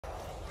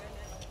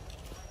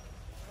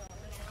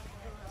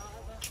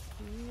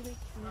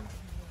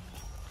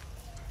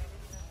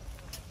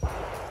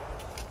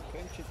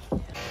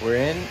We're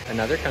in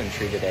another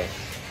country today.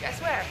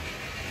 Guess where?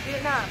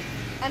 Vietnam.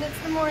 And it's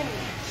the morning.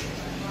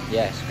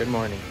 Yes, good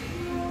morning.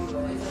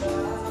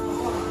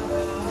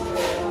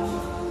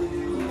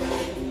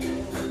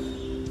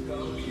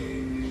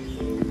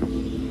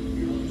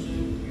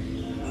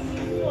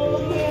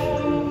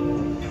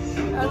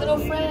 Our little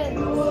friend.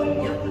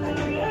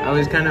 I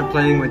was kind of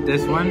playing with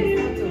this one,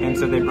 and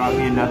so they brought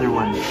me another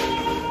one.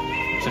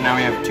 So now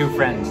we have two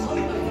friends.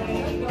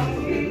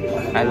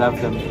 I love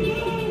them.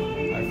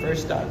 Our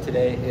first stop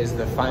today is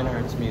the Fine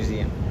Arts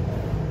Museum.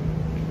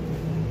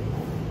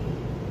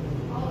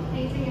 All the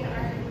painting and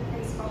art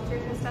and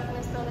sculptures and stuff in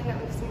this building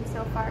that we've seen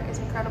so far is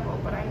incredible,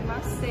 but I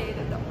must say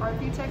that the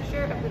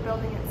architecture of the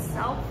building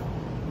itself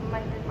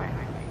might be my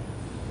highlight.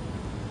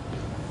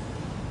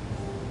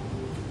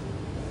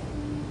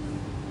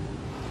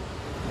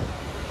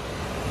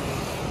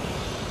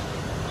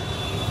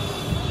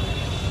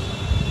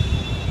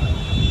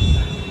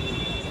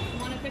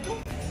 Want a pickle?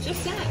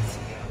 Just ask.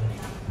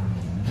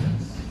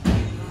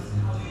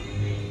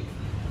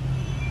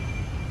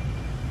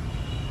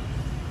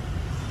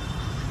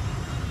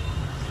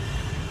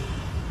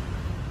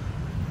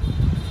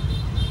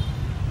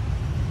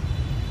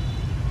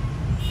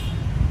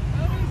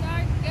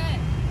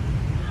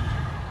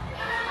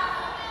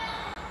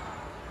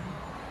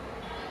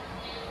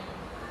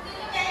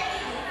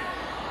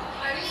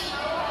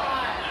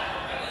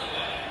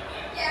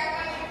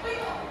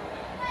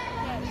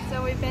 So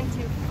we've been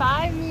to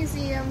 5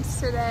 museums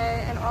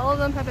today, and all of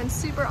them have been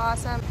super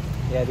awesome.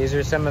 Yeah, these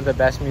are some of the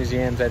best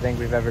museums I think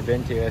we've ever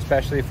been to,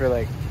 especially for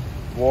like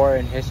war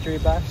and history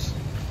buffs.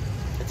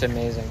 It's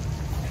amazing.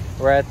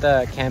 We're at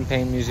the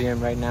Campaign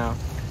Museum right now,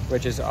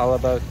 which is all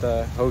about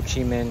the Ho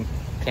Chi Minh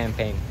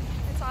campaign.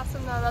 It's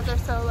awesome though that they're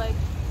so like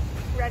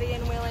ready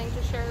and willing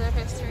to share their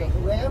history.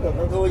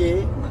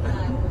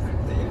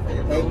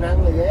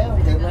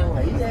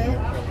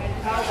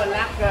 The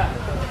lacquer.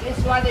 This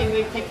one is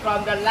we take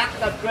from the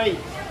lacquer tree.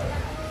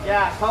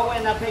 Yeah, so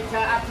in the picture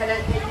after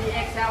that take the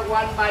eggshells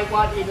one by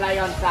one in line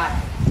on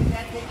side.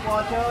 Then take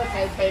water,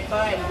 sandpaper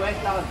and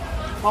wax on.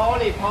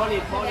 Polish. And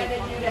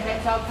then use the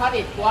handsaw cut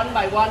it one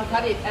by one,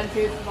 cut it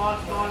until small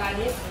like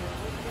this.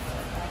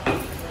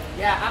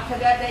 Yeah, after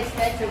that they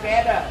stay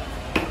together.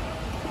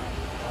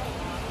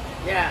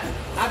 Yeah,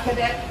 after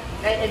that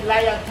they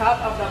lay on top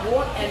of the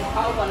wood and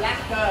cover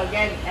lacquer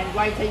again and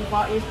waiting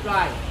for it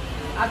dry.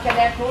 After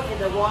that put in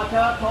the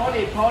water,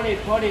 polish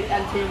it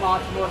until more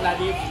smooth like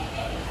this.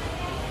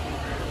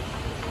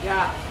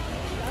 Yeah.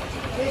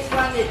 This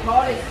one is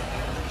polish.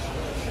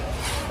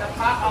 The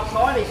part of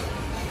polish.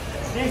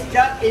 This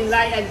just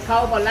inlay and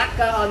cover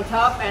lacquer on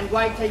top and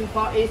waiting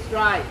for it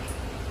dry.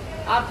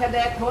 After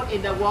that put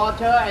in the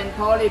water and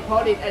polish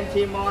it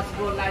until more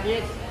smooth like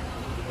this.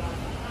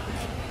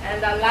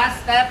 And the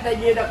last step they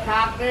use the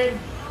car cream.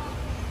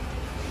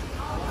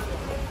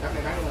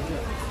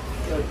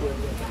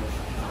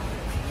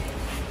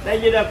 They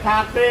use the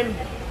car cream,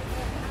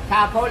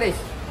 car polish,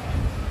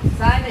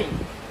 shining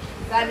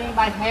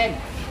by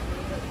hand.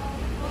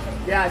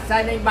 Yeah,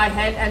 shining by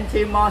hand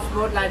until more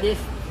smooth like this.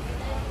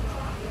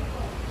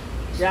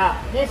 Yeah,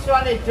 this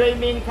one is 3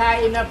 main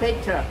kind in the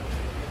picture.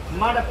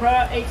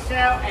 Multiple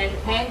eggshell and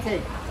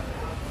painting.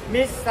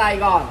 Miss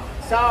Saigon.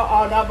 So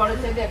all the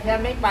original they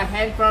make by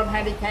hand from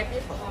handicap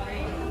people.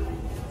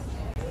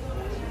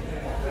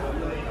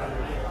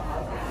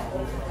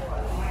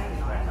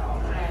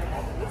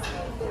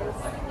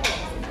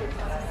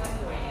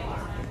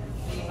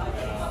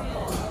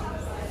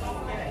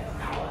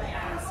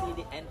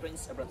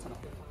 Entrance of the tunnel.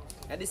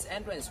 And this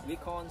entrance we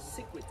call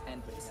secret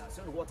entrance.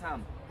 So in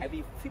wartime,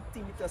 every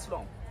 50 meters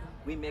long,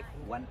 we make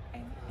one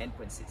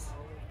entrances.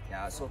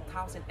 Yeah, so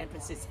 1,000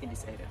 entrances in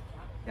this area.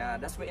 Yeah,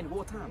 that's why in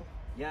wartime,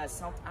 yeah,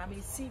 South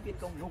Army see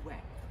Vietcong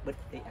nowhere, but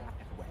they are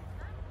everywhere.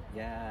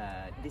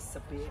 Yeah,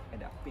 disappear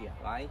and appear,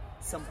 right?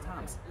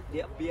 Sometimes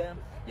they appear,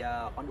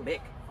 yeah, on the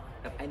back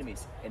of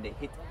enemies and they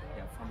hit,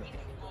 yeah, from the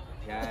back.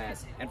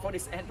 Yes, and for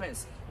this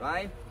entrance,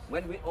 right?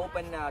 When we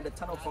open the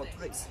tunnel for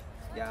tourists,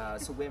 yeah,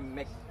 so we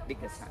make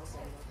bigger size.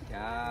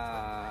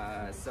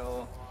 Yeah,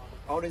 so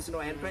original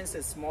entrance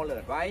is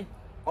smaller, right?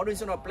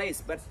 Original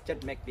place, but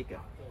just make bigger.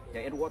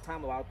 Yeah, in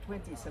wartime about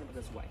 20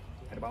 centimeters wide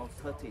and about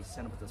 30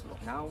 centimeters long.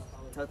 Now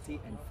 30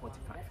 and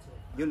 45.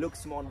 You look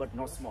small but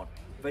not small.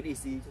 Very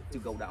easy to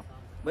go down.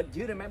 But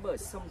you remember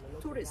some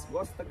tourists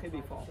was stuck here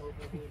before.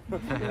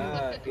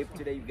 If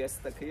today you get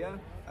stuck here,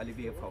 I'll live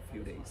here for a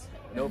few days.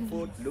 No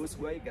food, lose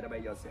weight, get by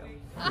yourself.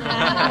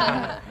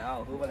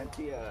 Now, who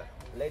volunteer?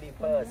 Lady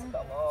first,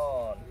 come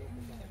on.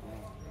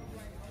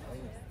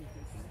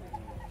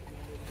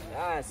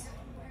 Yes.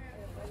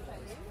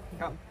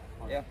 Come,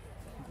 yeah.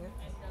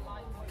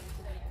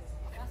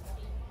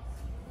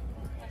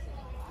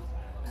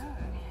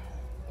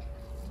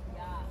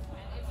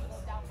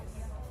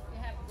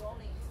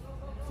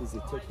 This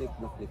is technique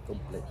not yet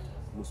complete.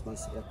 Muss man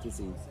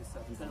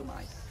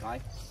Termite,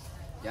 right?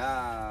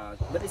 Yeah,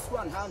 but this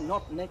one has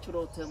not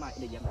natural termite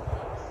in the jungle.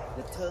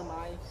 The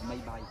termite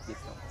made by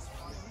victims.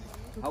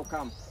 How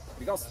come?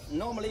 Because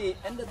normally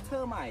in the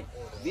termite,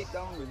 we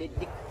don't dig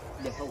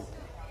the hole,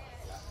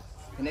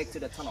 connect to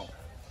the tunnel.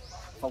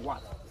 For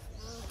what?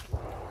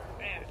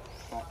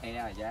 For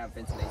air, yeah,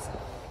 ventilation.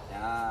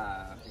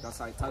 Yeah,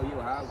 because I tell you,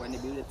 when they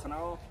build the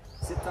tunnel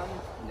system,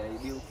 they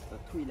build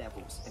 3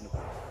 levels in the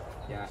ground.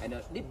 Yeah, and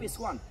the deepest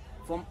one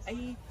from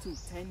 8 to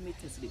 10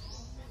 meters deep.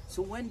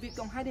 So when we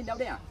come hiding down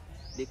there,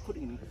 they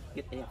couldn't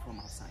get air from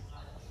outside.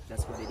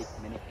 That's why they dig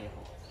many air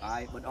holes.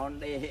 Right? But on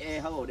the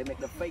air hole, they make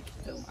the fake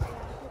termite.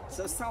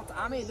 So South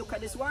Army, look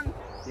at this one.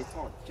 They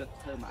thought just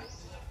termite.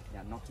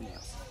 Yeah, nothing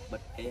else,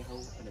 but air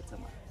hole and the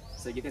termite.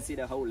 So you can see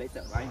the hole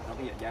later, right?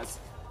 Over here, yes.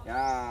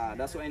 Yeah,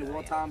 that's why in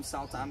wartime,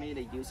 South Army,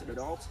 they use the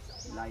dogs,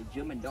 like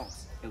German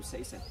dogs,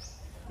 Alsatian.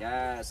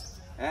 Yes,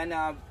 and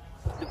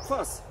the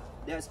first,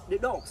 there's the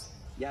dogs.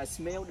 Yeah,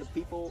 smell the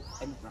people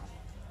and ground.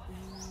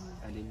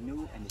 And they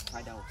knew and they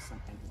tried out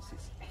some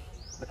entrances.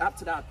 But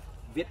after that,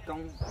 Viet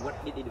Cong,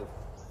 what did they do?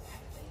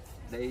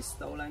 They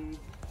stolen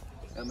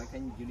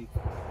American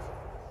uniform.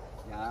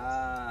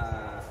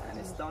 Yeah, and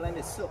they stolen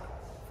the soup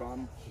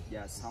from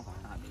South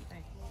Army.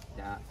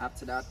 Yeah,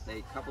 after that,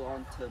 they couple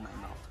on termite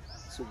mouth.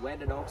 So when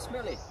the dogs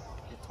smell it,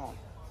 they thought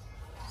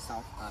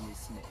South Army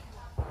smell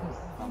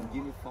from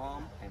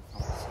uniform and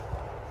from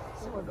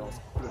so the dogs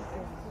couldn't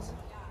recognize.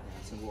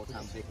 So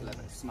wartime big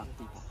 11 smart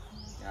people.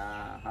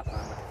 Yeah, have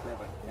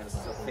clever. Yes,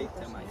 so fake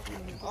termite.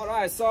 All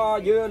right, so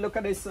you look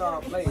at this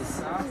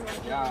place.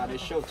 Yeah, they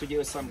show to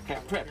you some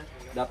cap trap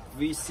that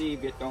we see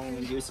Viet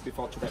Cong use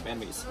before to trap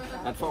enemies.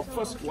 And for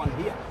first one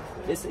here,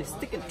 this is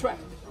stick and trap.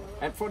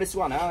 And for this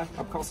one,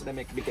 of course, they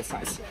make bigger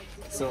size.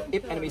 So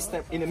if enemy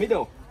step in the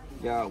middle,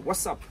 yeah,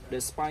 what's up? The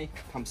spy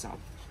comes out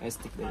and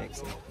stick the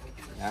legs.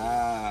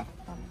 Yeah,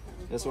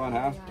 this one,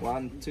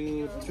 1,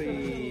 2,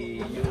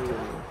 3.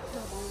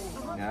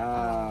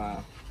 Yeah,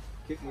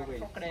 keep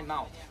moving. Look at them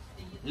now.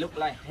 Look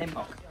like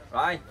hammock,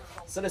 right?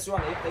 So this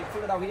one, if they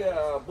put it out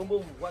here, boom,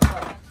 boom, what's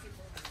up?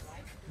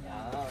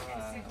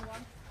 Yeah.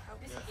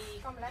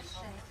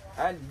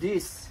 And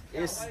this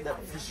is the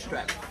fish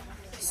trap.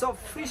 So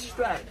fish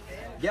trap,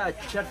 yeah,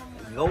 just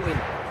go in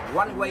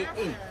one way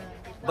in,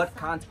 but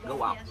can't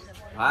go out,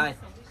 right?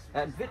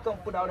 And Viet Cong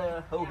put out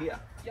a hole here.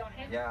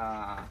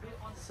 Yeah,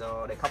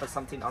 so they cover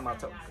something on my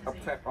top of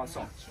trap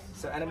also.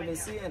 So enemy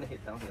see and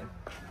hit down here.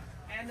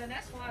 And the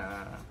next one,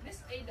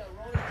 this is the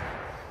roller.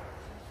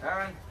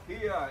 And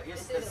here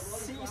is the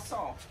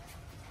seesaw.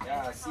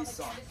 Yeah,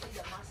 seesaw.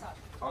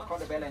 Or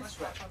called the balance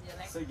strap.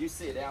 So you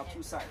see there are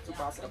 2 sides, 2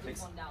 parts of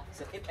this.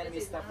 So if enemy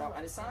step down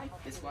on the side,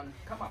 this one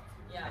come up.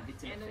 Yeah,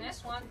 and the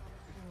next one,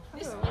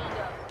 this is the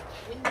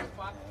window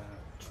trap.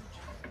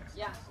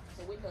 Yeah,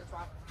 the window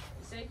trap.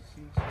 You see?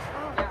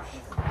 Yeah.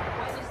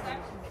 Why this step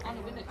on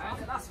the window trap?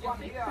 And the last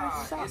one here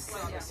is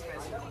the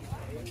special.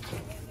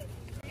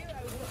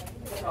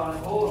 Còn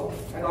có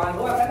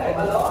cái này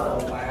hơi lớn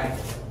rồi mà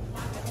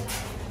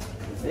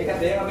đi cái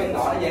tiếng ở bên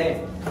đó là gì?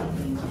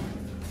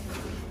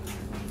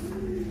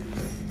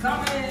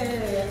 Không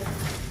ấy.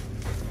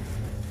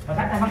 Mà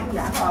khách này mắc cũng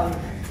giảm rồi.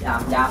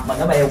 Giảm mình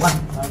nó bèo quá.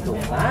 Chuột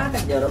quá,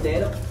 cách giờ đâu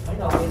đế đâu.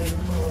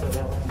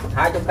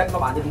 200 khách các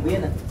bạn thì không biết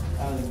này.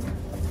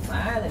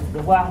 Má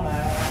được quang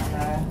mà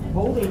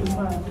bố đi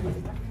cũng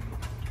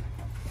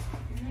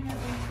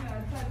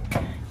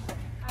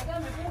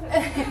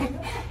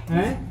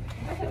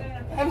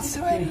I'm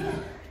sweaty.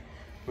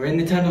 We're in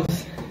the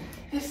tunnels.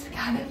 It's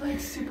kind of like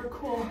super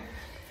cool.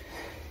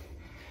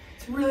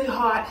 It's really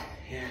hot.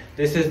 Yeah,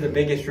 this is the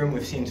biggest room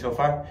we've seen so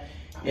far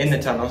in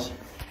the tunnels.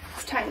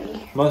 It's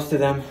tiny. Most of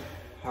them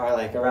are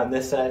like around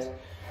this size.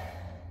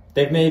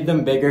 They've made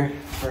them bigger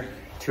for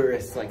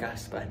tourists like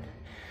us, but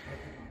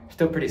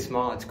still pretty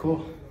small. It's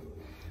cool.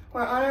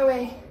 We're on our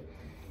way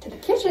to the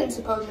kitchen,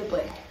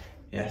 supposedly.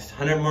 Yes,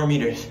 100 more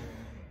meters.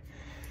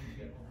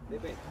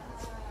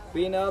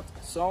 Peanut,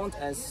 salt,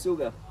 and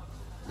sugar.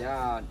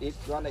 Yeah, it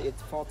run it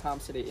 4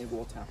 times a day in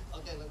water.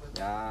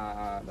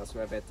 Yeah, that's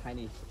why very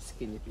tiny,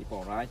 skinny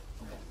people, right?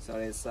 So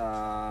it's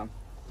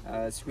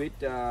sweet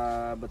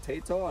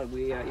potato, and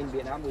we in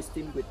Vietnam we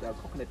steam with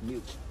coconut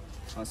milk,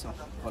 also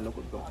for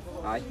local gold,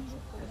 right?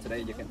 And today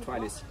you can try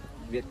this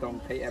Viet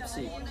Cong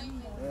KFC.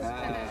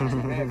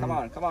 Okay, come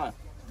on, come on.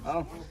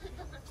 Oh.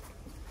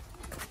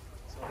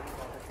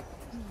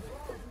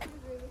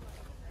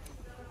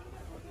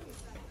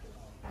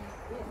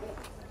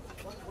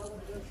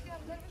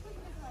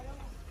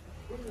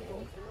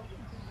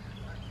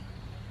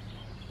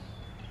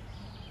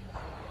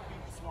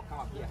 Smoke come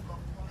up here.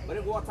 But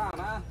in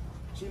wartime,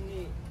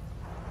 chimney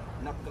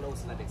not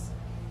close like this.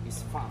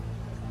 It's far.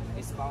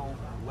 It's about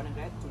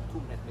 100 to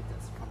 200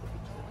 meters from the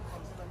beach.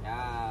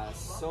 Yeah,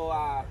 so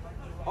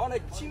on a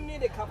chimney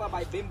they cover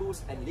by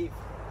bamboos and leaf.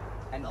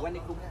 And when they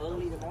cook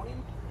early in the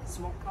morning,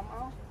 smoke come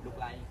out, look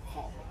like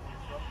hot.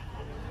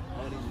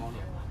 Early in the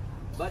morning.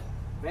 But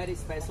very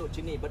special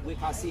chimney, but we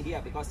can't see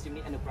here because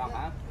chimney underground.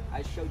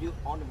 I show you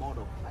on the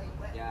model.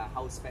 Yeah,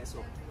 how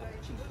special the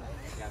chimney.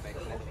 Yeah, very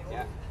clever.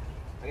 Yeah.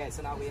 Okay,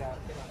 so now we are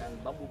in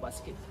bamboo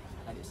basket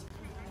like this.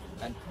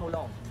 And how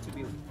long to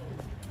build?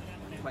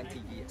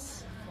 20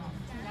 years.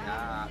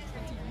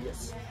 20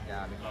 years.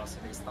 Yeah, because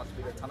they started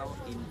with the tunnel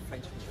in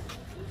French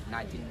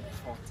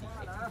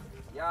 1948.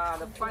 Yeah,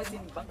 the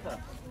fighting bunker.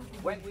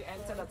 When we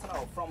enter the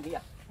tunnel from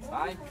here,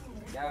 right?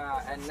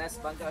 Yeah, and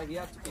next bunker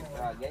here to keep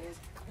against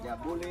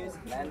bullies,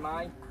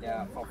 landmine,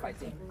 for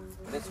fighting.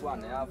 This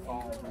one,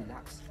 for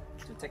relax,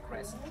 to take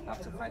rest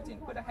after fighting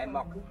with a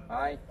hammock,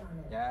 right?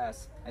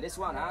 Yes, and this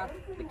one,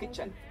 the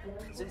kitchen.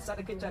 So inside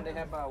the kitchen they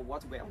have a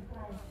water well.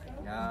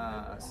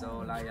 Yeah,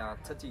 so like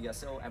 30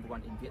 years old,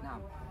 everyone in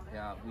Vietnam,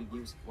 we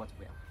use water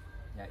well.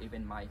 Yeah,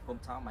 even my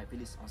hometown, my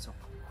village also.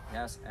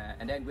 Yes,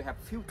 and then we have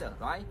filter,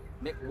 right?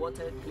 Make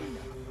water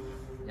cleaner.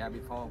 Yeah,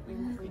 before we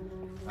cook it,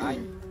 right?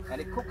 And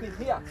they cook it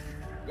here.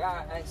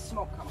 Yeah, and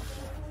smoke out.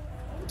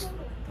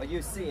 But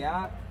you see,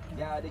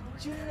 the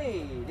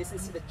chimney. This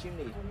is the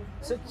chimney.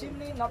 So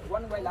chimney not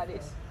one way like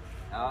this.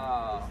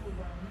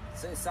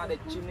 So inside the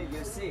chimney,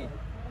 you see,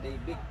 they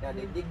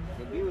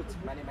build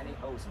many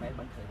holes, many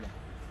bunker here.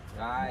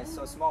 Right,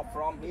 so smoke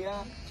from here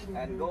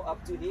and go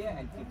up to here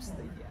and keep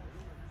stay here.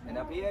 And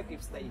up here,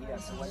 keep stay here.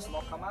 So when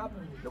smoke come up,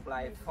 look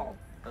like fog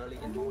early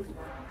in the morning.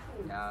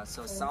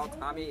 So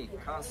South Army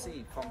can't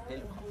see from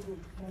helicopter.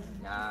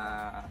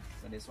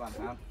 So this one,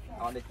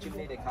 on the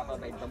chimney they cover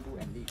by bamboo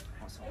and leaf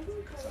also.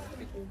 So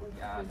big,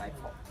 night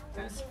fog.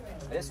 Yes.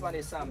 This one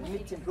is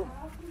meeting room.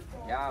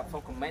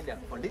 For commander,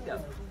 for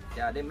leader.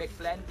 They make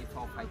plan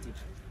before fighting.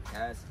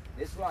 Yes.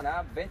 This one,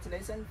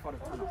 ventilation for the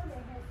tunnel.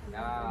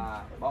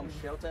 Bomb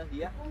shelter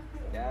here.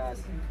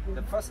 Yes.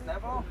 The first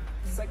level,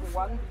 second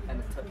one, and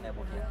the third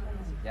level here.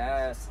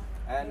 Yes.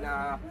 And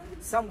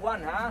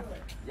someone,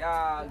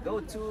 go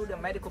to the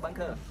medical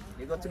bunker.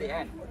 You go to the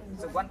end.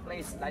 So one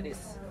place like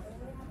this.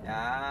 You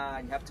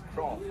have to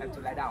crawl, have to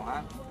lie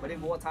down, But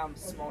in wartime,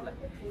 smaller.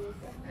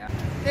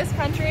 This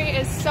country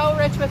is so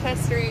rich with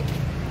history,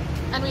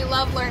 and we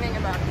love learning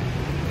about it.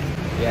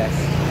 Yes.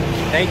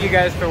 Thank you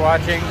guys for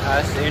watching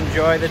us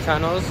enjoy the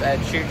tunnels at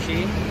Ho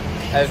Chi,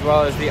 as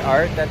well as the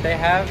art that they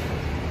have.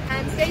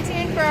 And stay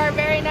tuned for our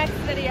very next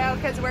video,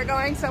 because we're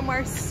going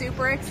somewhere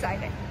super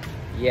exciting.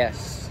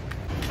 Yes.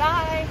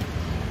 Bye!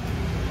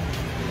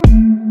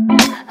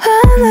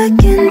 I'm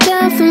looking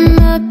down from